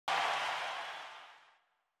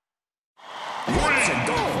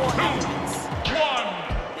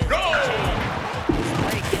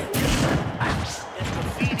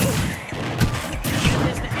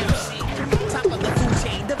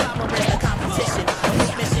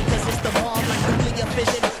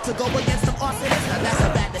To go against some arsonists, now that's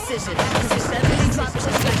a bad decision. Cause it's steadily dropping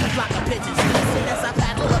just like a flock of pigeons. Listen as I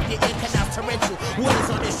paddle up your ear canals torrential. Waters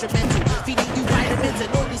on instrumental, feeding you vitamins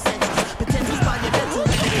and only essentials. Potential's monumental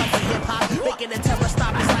when it comes to hip-hop. Making a terror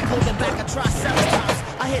stop is like holding back a triceratops.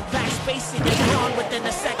 I hit backspace and you're gone within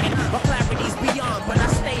a second. My clarity's beyond when I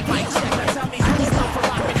stay mic check. Now tell me who's known for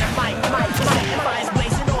rocking the mic. Fires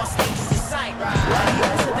blazing, all stages in sight.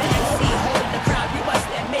 To the MC holding the crowd, you must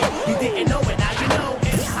admit you didn't know it, now you know.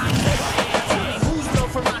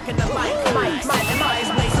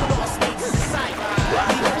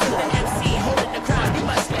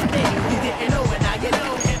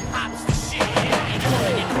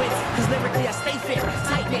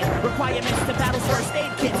 Requirements to battle's first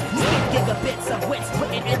aid kit. Speak gigabits of wits,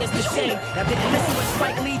 putting in is the shame. Now didn't listen when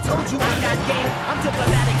Spike Lee told you I got game. I'm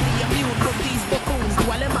diplomatically immune from these buffoons.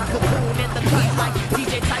 Dwell in my cocoon in the cut like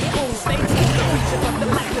DJ Typhoon. Stay tuned, the creature from the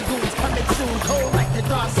black lagoons coming soon. Cold like the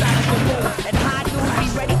dark side of the moon. At high noon, be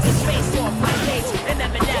ready to space off my cage. And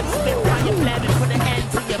Eminem spit fire blabbing, put an end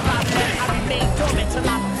to your vibe. I remain dormant till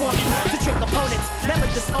I'm performing to trick opponents, never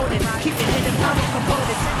disown it. Keep it hidden power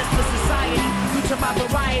components in this society. To my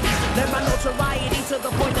variety, let my notoriety to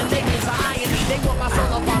the point the labels are eyeing me. They want my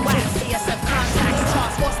soul up on wax, CSF contacts,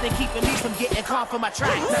 Charles Boston keeping me from getting caught for my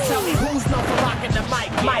tracks. Now tell me who's known for rocking the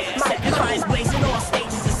mic, setting fires blazing, all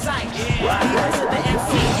stages in sight. Heroes to the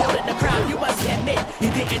MC, holding the crowd, you must admit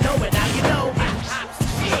you didn't know it, now you know.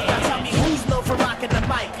 Now tell me who's known for rocking the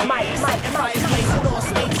mic, setting fires blazing, all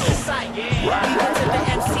stages in sight. Heroes to the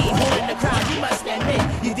MC, holding the crowd, you must admit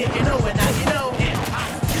you didn't know it, now you know.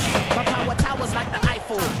 My power towers like the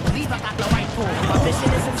Eiffel. Believe I got the right form. My vision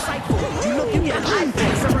is insightful. You look, you get an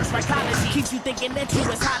eyeful. Reverse psychology keeps you thinking that you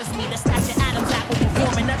as hot as me. The statue Adam's apple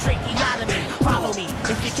performing a tracheotomy. Follow me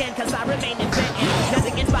if you can, cause I remain inventing.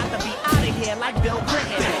 Nothing's about to be out of here like Bill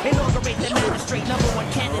Clinton. Inaugurate the magistrate, #1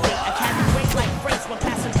 candidate. I carry weight like freights when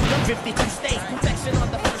passing through the 52 states. Protection on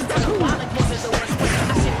the first diabolic wasn't the worst way.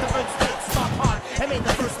 I shift the earth state, spark hard, and made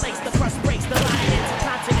the first lakes, the first breaks, the line into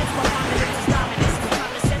continents. My confidence is dominance.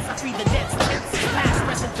 Free the dead, past,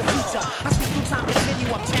 present, the future. I speak through time,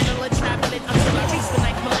 continue. I'm channeling, traveling until I reach the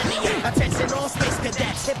ninth millennium. Attention, all space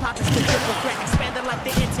cadets. Hip hop is the triple threat, expanding like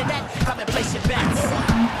the internet. Come and place your bets.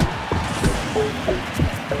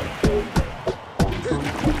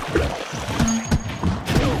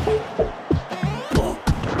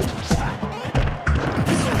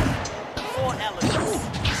 Four elements.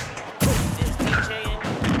 There's DJing,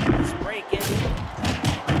 there's breaking,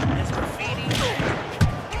 there's graffiti.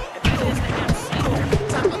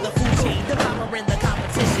 Top of the food chain, devouring the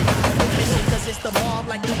competition. Mission, cause it's the mob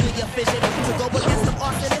like nuclear fission. To go against the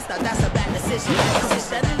arsonists, now that's a bad decision. Cause it's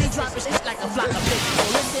steadily dropping shit like a flock of pigeons. So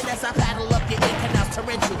listen as I paddle up your ear canals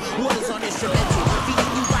torrential. Waters on instrumental,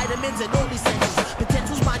 feeding you vitamins and only essentials.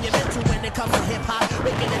 Potential's monumental when it comes to hip-hop.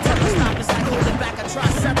 Making a terror stop is like holding back a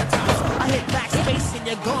triceratops. I hit backspace and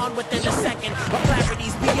you're gone within a second. My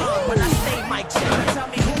clarity's beyond when I stay mic check. Tell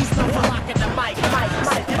me who's known for rocking the mic.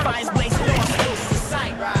 Setting fires blazing, all stages in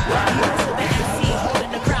sight. Heroes to the MC,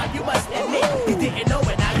 holding the crowd, you must admit you didn't know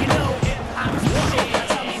it, now you know.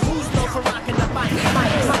 Tell me who's known for rocking the mic.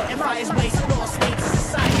 Setting fires blazing, all stages in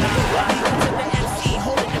sight. Heroes to the MC,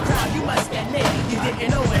 holding the crowd, you must admit you didn't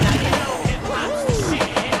know it, now you know.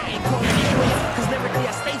 Cause lyrically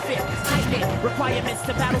I stay fit, tight-knit. Requirements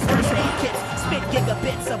to battle's first aid kits. Spit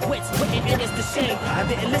gigabits of wits, putting in is the shame. I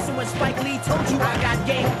didn't listen when Spike Lee told you I got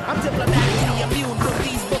game. I'm diplomatically immune from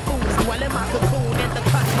these buffoons. Dwell in my cocoon in the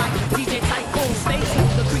cut like DJ Typhoon. Stay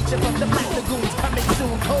tuned, the creature from the black lagoons coming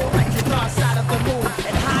soon. Cold like the dark side of the moon.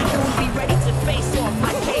 At high noon, be ready to face off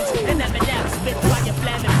my cage. And Eminem spit fire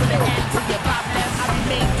blamming, put an end to your vibe. I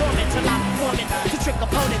remain dormant till I'm performing to trick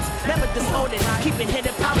opponents, never disown it. Keeping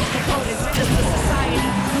hidden power components in this society.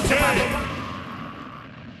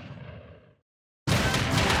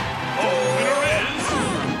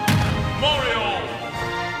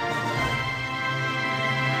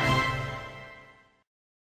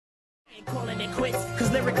 Calling it quits,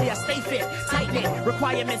 cause lyrically I stay fit, tight-knit.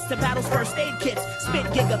 Requirements to battle's first aid kits. Spit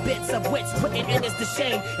gigabits of wits, putting in is the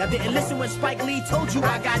shame. I didn't listen when Spike Lee told you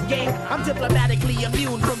I got game. I'm diplomatically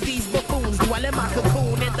immune from these buffoons. Dwell in my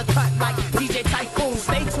cocoon in the cut like DJ Typhoon.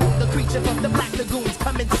 Stay tuned, the creature from the black lagoons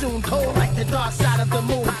coming soon. Cold like the dark side of the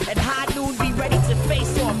moon. At high noon, be ready to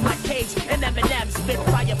face off my cage. And Eminem spit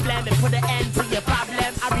fire blamming, put an end to your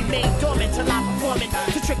problem. I remain dormant till I'm performing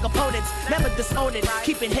to trick opponents, never disown it.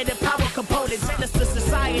 Keeping hidden power components, sinister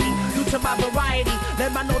society. Due to my variety,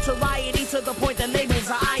 led my notoriety to the point that labels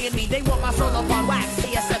are eyeing me. They want my soul up on wax,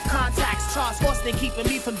 CSF contacts, Charles Austin keeping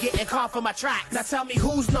me from getting caught for my tracks. Now tell me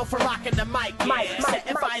who's known for rocking the mic?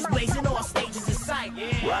 Setting fires blazing Austin.